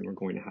adjust, and we're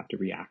going to have to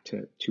react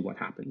to what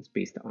happens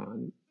based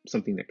on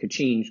something that could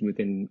change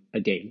within a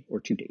day or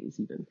 2 days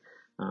even.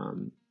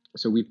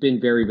 So we've been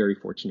very, very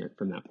fortunate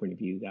from that point of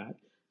view,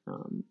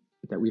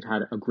 that we've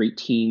had a great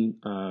team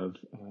of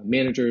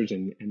managers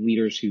and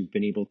leaders who've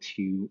been able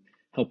to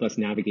help us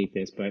navigate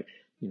this. But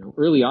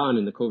early on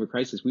in the COVID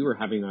crisis, we were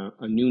having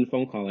a noon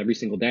phone call every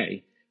single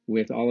day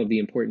with all of the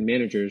important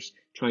managers,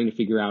 trying to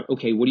figure out,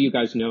 okay, what do you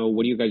guys know?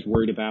 What are you guys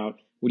worried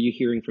about? What are you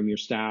hearing from your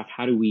staff?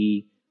 How do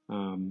we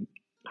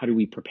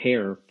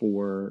prepare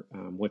for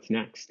what's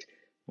next?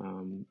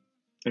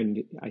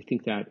 And I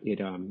think that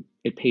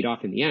it paid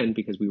off in the end,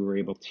 because we were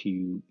able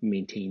to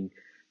maintain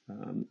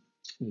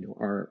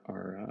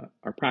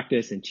our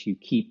practice, and to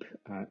keep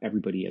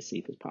everybody as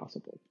safe as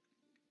possible.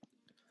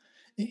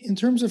 In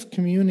terms of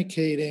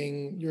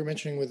communicating, you were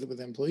mentioning with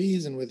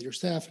employees and with your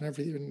staff and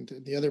everything,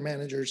 the other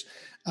managers.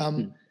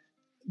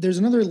 There's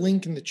another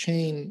link in the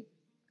chain,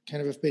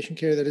 kind of patient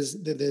care, that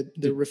is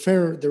the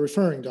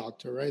referring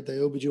doctor, right? The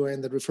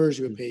OBGYN that refers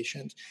you a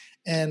patient.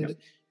 And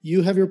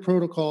you have your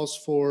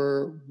protocols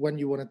for when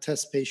you want to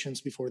test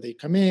patients before they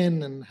come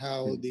in, and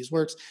how these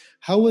works.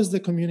 How was the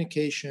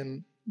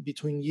communication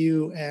between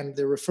you and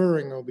the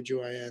referring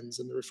OBGYNs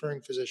and the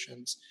referring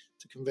physicians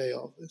to convey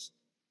all of this?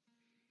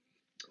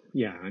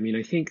 Yeah, I mean,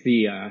 I think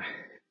the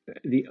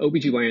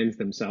OBGYNs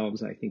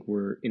themselves, I think,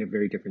 were in a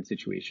very different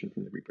situation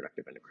from the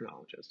reproductive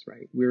endocrinologists,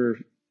 right? We're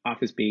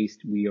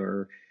office-based. We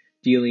are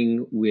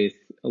dealing with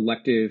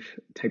elective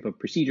type of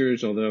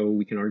procedures, although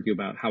we can argue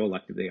about how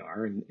elective they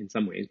are in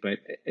some ways, but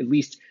at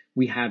least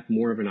we have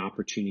more of an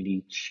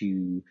opportunity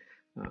to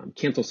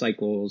cancel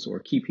cycles or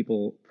keep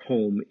people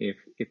home if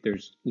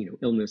there's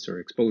illness or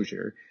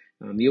exposure.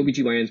 The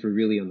OBGYNs were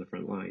really on the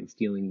front lines,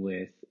 dealing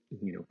with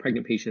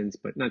pregnant patients,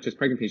 but not just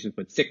pregnant patients,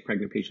 but sick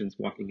pregnant patients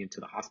walking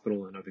into the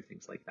hospital and other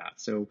things like that.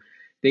 So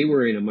they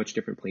were in a much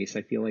different place,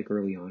 I feel like,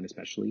 early on,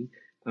 especially.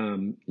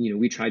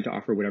 we tried to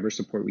offer whatever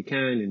support we can.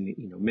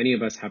 And, many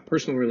of us have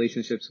personal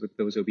relationships with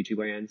those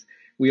OBGYNs.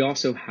 We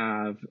also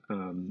have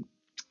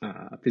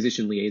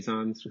physician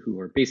liaisons who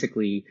are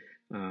basically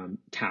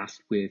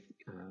tasked with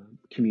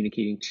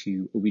communicating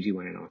to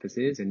OBGYN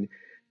offices. And,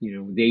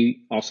 they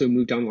also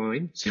moved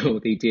online. So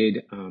they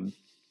did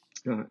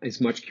as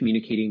much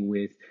communicating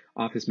with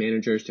office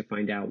managers to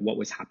find out what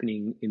was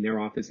happening in their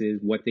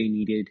offices, what they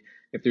needed,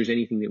 if there's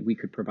anything that we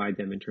could provide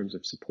them in terms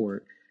of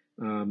support.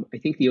 I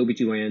think the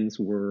OBGYNs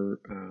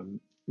were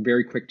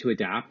very quick to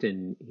adapt,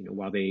 and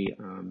while they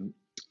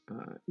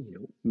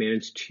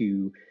managed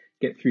to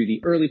get through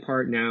the early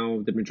part,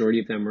 now the majority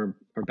of them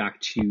are back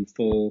to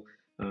full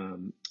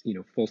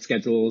full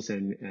schedules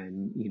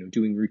and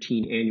doing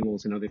routine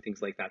annuals and other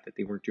things like that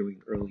they weren't doing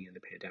early in the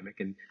pandemic.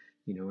 And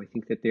I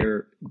think that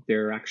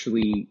they're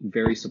actually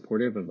very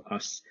supportive of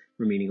us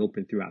remaining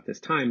open throughout this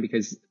time,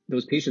 because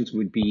those patients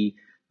would be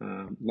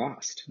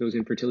lost. Those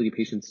infertility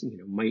patients,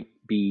 might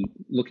be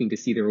looking to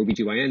see their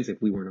OBGYNs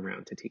if we weren't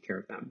around to take care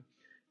of them.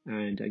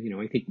 And,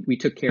 I think we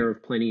took care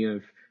of plenty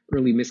of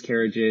early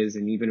miscarriages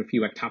and even a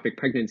few ectopic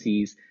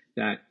pregnancies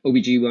that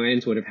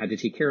OBGYNs would have had to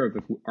take care of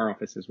if our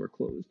offices were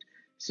closed.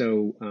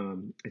 So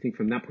I think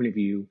from that point of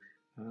view,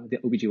 the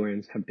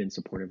OBGYNs have been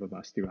supportive of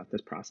us throughout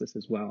this process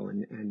as well.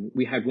 And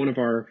we had one of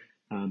our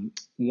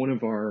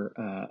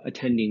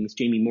attendings,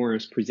 Jamie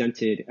Morris,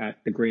 presented at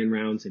the grand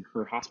rounds in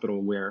her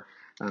hospital, where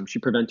she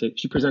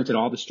presented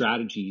all the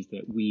strategies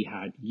that we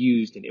had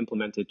used and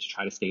implemented to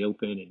try to stay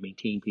open and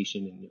maintain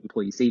patient and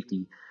employee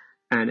safety.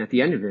 And at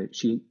the end of it,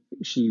 she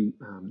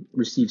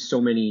received so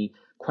many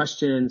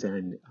questions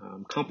and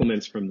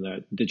compliments from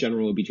the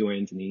general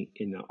OBGYNs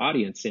in the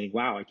audience, saying,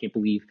 "Wow, I can't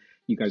believe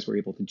you guys were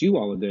able to do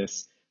all of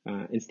this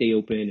and stay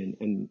open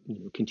and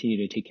continue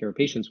to take care of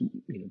patients.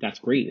 That's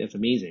great. That's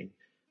amazing."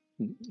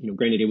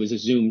 Granted, it was a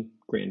Zoom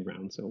grand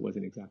round, so it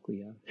wasn't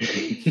exactly a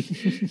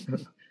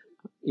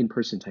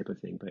in-person type of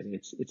thing, but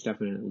it's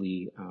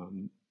definitely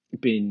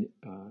been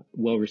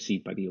well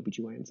received by the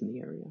OBGYNs in the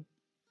area.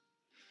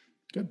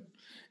 Good.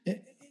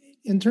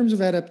 In terms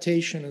of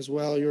adaptation as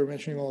well, you were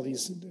mentioning all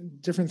these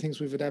different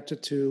things we've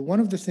adapted to. One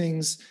of the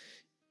things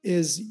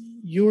is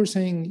you were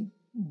saying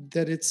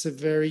that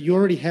you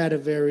already had a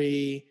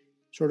very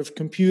sort of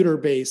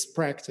computer-based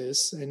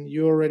practice, and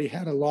you already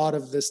had a lot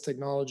of this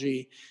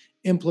technology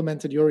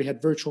implemented. You already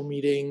had virtual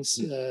meetings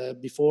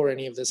before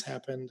any of this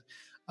happened.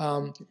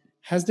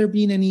 Has there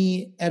been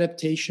any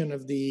adaptation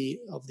of the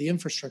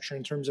infrastructure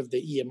in terms of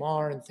the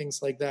EMR and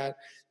things like that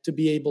to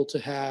be able to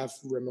have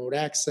remote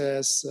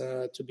access,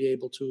 to be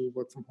able to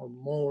work from home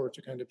more,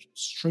 to kind of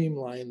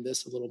streamline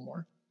this a little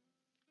more?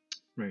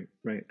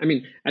 Right. I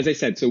mean, as I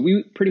said, so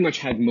we pretty much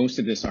had most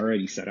of this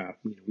already set up.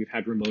 We've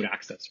had remote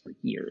access for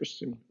years.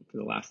 And for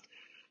the last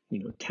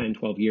 10,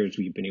 12 years,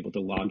 we've been able to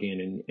log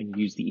in and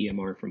use the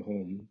EMR from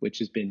home, which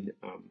has been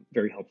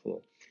very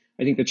helpful.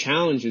 I think the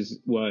challenge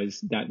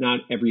was that not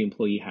every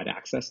employee had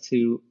access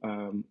to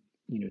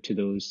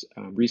those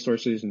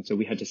resources, and so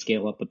we had to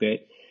scale up a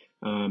bit.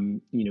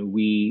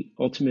 We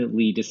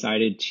ultimately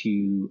decided to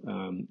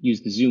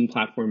use the Zoom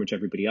platform, which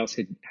everybody else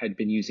had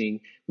been using.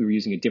 We were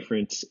using a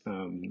different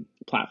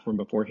platform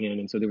beforehand,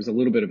 and so there was a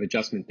little bit of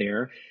adjustment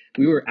there.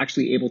 We were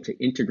actually able to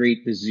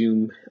integrate the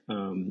Zoom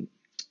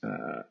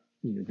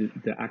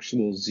the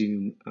actual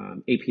Zoom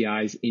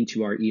APIs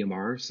into our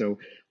EMR. So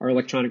our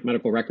electronic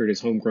medical record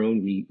is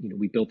homegrown.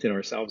 We built it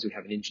ourselves. We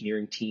have an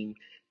engineering team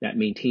that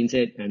maintains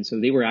it, and so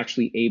they were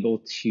actually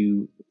able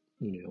to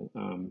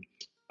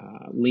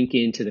link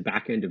into the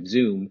back end of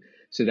Zoom,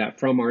 so that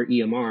from our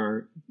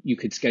EMR you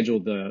could schedule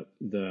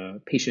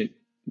the patient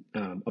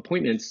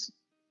appointments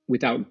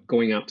without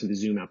going out to the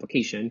Zoom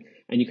application,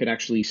 and you could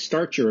actually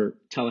start your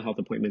telehealth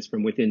appointments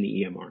from within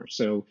the EMR.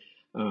 So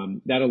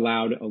that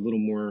allowed a little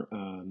more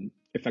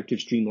effective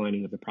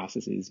streamlining of the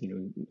processes,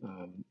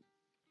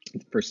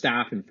 for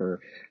staff and for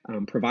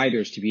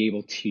providers to be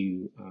able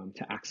to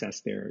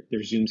access their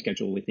Zoom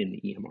schedule within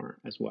the EMR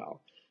as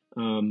well.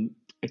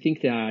 I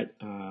think that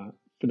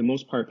for the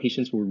most part,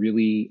 patients were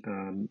really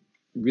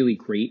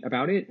great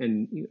about it,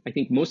 and I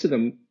think most of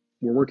them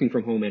were working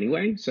from home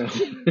anyway, so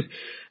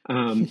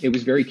it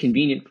was very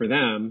convenient for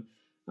them.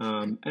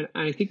 And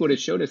I think what it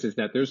showed us is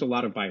that there's a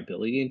lot of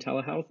viability in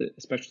telehealth,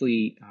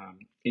 especially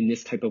in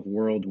this type of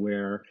world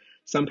where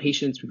some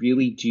patients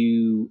really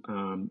do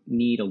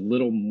need a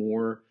little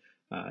more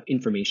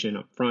information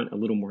up front, a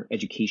little more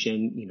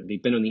education.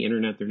 They've been on the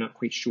internet, they're not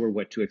quite sure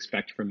what to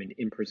expect from an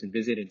in-person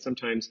visit, and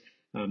sometimes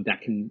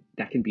that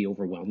can be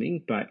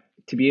overwhelming. But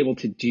to be able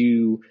to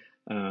do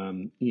a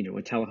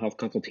telehealth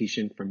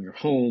consultation from your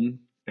home,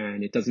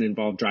 and it doesn't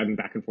involve driving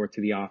back and forth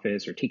to the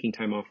office or taking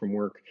time off from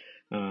work,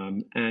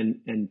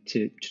 and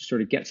to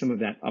sort of get some of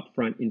that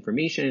upfront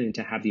information and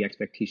to have the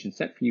expectation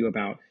set for you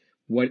about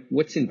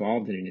what's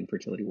involved in an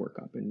infertility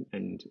workup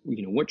and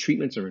what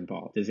treatments are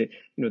involved. Is it,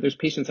 there's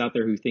patients out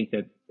there who think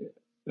that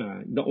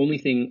the only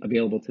thing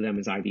available to them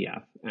is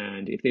IVF,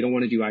 and if they don't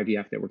want to do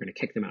IVF, that we're going to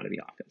kick them out of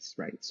the office,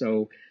 right?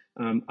 So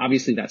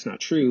obviously that's not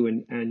true,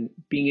 and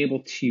being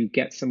able to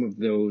get some of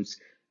those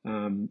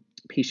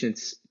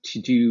patients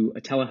to do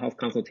a telehealth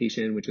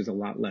consultation, which is a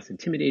lot less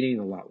intimidating,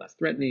 a lot less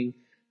threatening,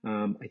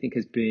 I think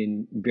has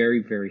been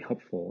very, very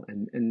helpful.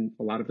 And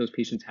a lot of those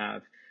patients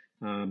have,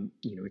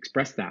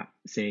 expressed that,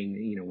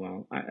 saying,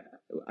 well,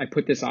 I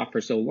put this off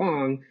for so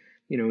long,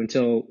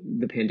 until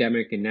the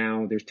pandemic, and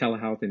now there's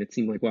telehealth, and it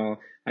seemed like, well,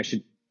 I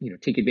should,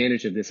 take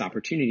advantage of this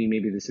opportunity.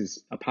 Maybe this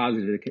is a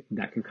positive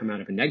that can come out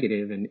of a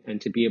negative,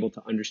 and to be able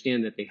to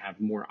understand that they have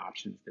more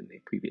options than they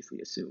previously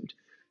assumed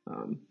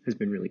has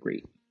been really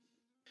great.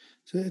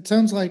 So it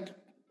sounds like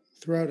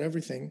throughout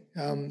everything,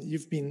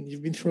 you've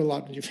been through a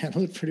lot and you've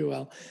handled it pretty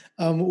well.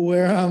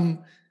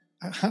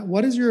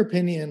 What is your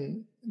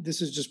opinion?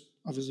 This is just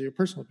obviously your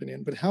personal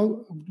opinion, but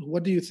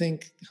what do you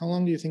think? How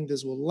long do you think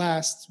this will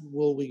last?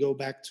 Will we go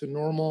back to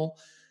normal?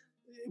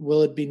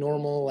 Will it be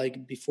normal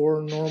like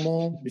before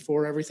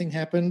everything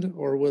happened,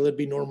 or will it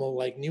be normal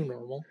like new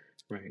normal?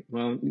 Right.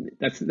 Well,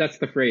 that's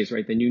the phrase,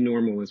 right? The new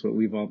normal is what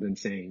we've all been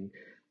saying.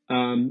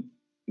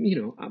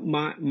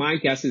 My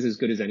guess is as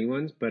good as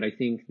anyone's, but I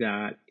think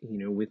that,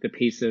 with the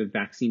pace of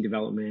vaccine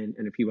development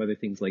and a few other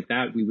things like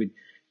that, we would,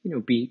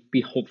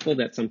 be hopeful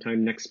that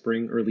sometime next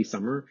spring, early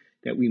summer,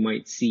 that we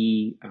might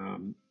see,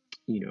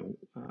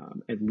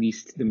 at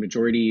least the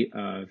majority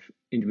of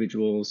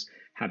individuals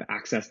have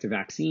access to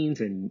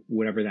vaccines, and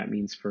whatever that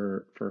means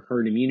for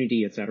herd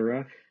immunity, et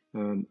cetera.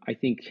 I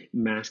think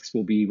masks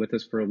will be with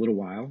us for a little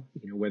while,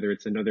 whether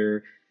it's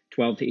another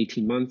 12 to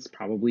 18 months,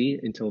 probably,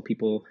 until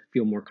people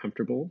feel more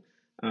comfortable.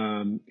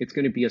 It's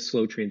going to be a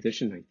slow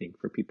transition, I think,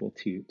 for people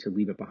to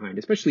leave it behind,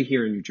 especially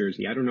here in New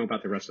Jersey. I don't know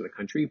about the rest of the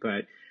country,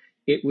 but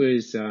it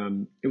was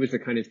the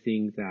kind of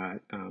thing that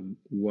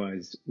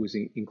was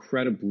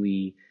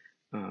incredibly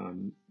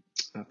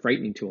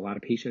frightening to a lot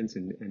of patients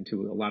and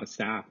to a lot of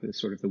staff. Is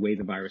sort of the way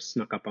the virus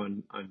snuck up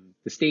on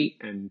the state,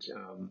 and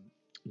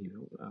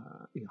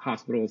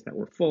hospitals that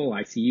were full,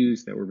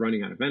 ICUs that were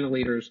running out of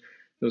ventilators,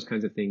 those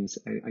kinds of things.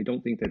 I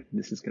don't think that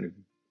this is going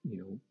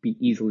to be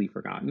easily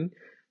forgotten.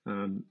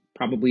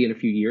 Probably in a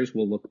few years,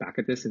 we'll look back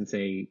at this and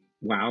say,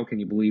 wow, can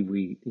you believe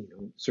we,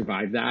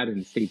 survived that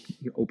and stayed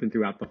open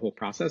throughout the whole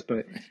process?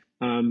 But,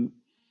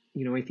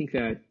 I think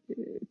that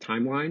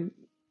timeline,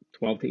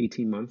 12 to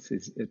 18 months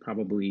is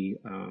probably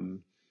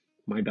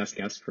my best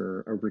guess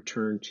for a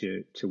return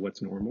to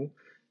what's normal.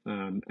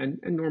 And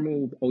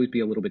normal will always be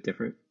a little bit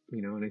different,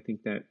 and I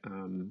think that,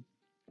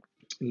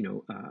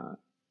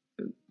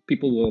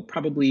 people will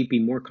probably be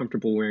more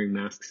comfortable wearing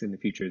masks in the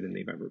future than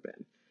they've ever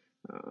been.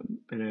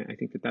 And I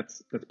think that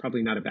that's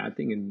probably not a bad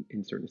thing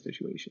in certain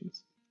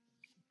situations.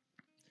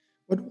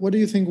 What do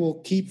you think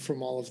we'll keep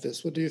from all of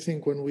this? What do you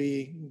think when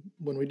we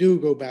do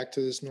go back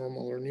to this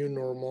normal or new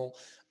normal?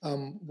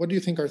 What do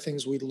you think are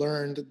things we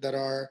learned that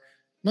are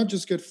not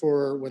just good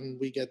for when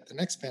we get the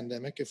next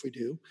pandemic, if we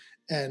do,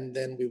 and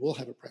then we will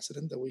have a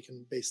precedent that we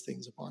can base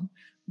things upon.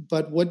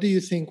 But what do you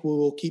think we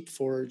will keep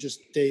for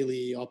just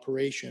daily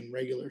operation,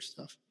 regular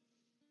stuff?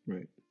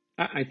 Right.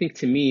 I think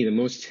to me,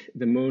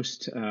 the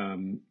most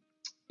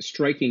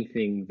striking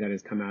thing that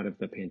has come out of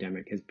the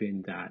pandemic has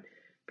been that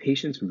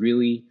patients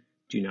really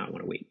do not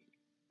want to wait.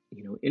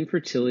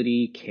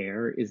 Infertility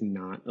care is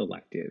not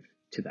elective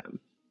to them.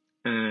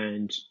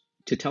 And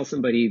to tell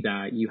somebody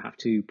that you have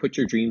to put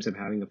your dreams of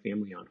having a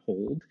family on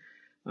hold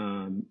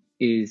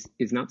is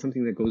not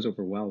something that goes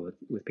over well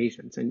with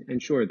patients.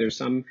 And sure, there's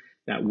some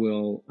that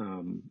will,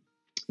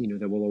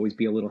 that will always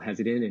be a little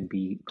hesitant and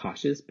be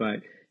cautious,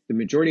 but the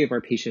majority of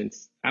our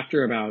patients,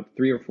 after about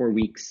 3 or 4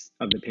 weeks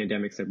of the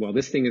pandemic, said, well,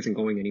 this thing isn't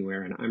going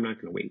anywhere and I'm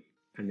not going to wait.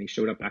 And they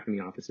showed up back in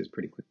the offices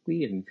pretty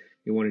quickly, and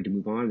they wanted to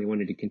move on. They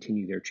wanted to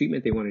continue their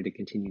treatment. They wanted to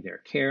continue their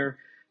care.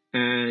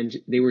 And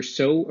they were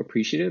so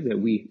appreciative that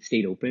we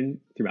stayed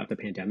open throughout the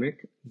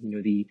pandemic.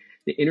 The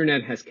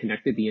internet has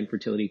connected the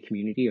infertility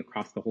community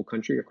across the whole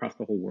country, across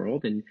the whole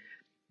world. And,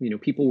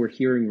 people were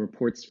hearing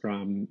reports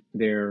from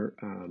their,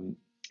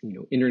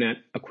 internet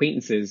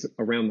acquaintances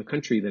around the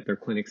country that their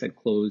clinics had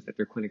closed, that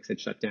their clinics had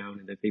shut down,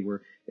 and that they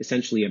were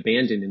essentially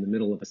abandoned in the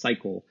middle of a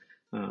cycle.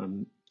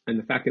 And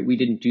the fact that we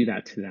didn't do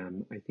that to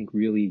them, I think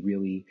really,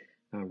 really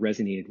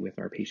resonated with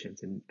our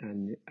patients.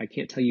 And I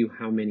can't tell you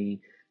how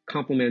many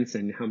compliments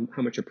and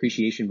how much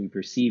appreciation we've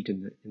received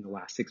in the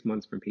last 6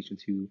 months from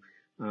patients who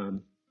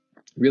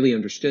really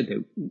understood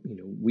that,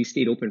 we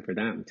stayed open for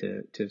them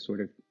to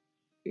sort of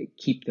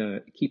keep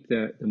the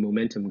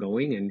momentum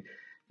going.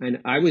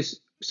 And I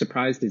was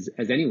surprised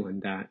as anyone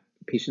that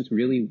patients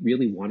really,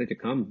 really wanted to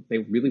come. They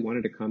really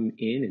wanted to come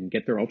in and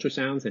get their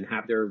ultrasounds and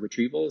have their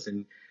retrievals.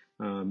 And,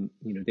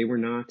 they were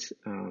not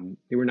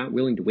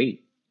willing to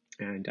wait.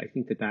 And I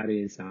think that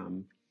is,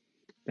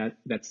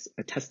 that's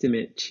a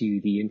testament to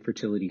the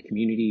infertility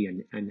community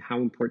and how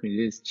important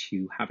it is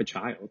to have a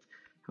child,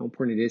 how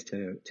important it is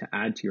to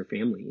add to your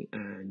family.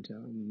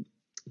 And,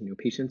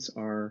 patients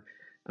are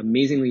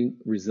amazingly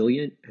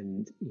resilient,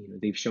 and,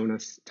 they've shown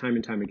us time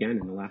and time again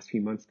in the last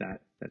few months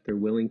that they're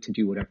willing to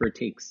do whatever it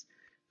takes.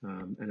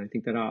 And I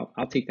think that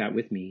I'll take that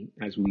with me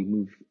as we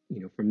move,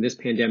 from this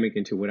pandemic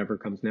into whatever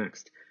comes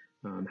next,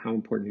 how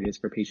important it is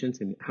for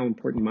patients and how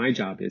important my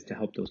job is to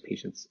help those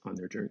patients on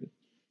their journey.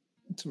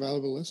 It's a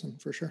valuable lesson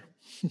for sure.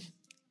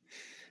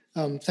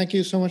 Thank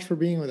you so much for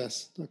being with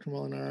us, Dr.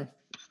 Molinaro.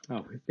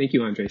 Oh, thank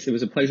you, Andres. It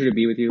was a pleasure to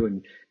be with you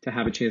and to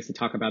have a chance to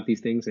talk about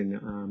these things. And,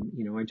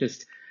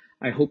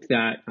 I hope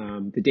that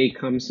the day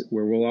comes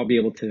where we'll all be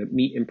able to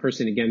meet in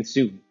person again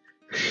soon.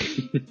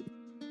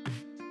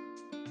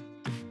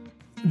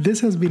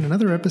 This has been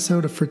another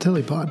episode of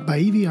FertiliPod by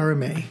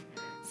EVRMA.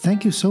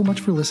 Thank you so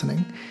much for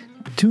listening.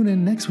 Tune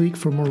in next week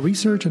for more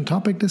research and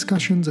topic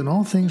discussions on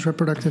all things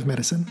reproductive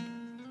medicine.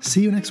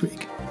 See you next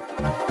week.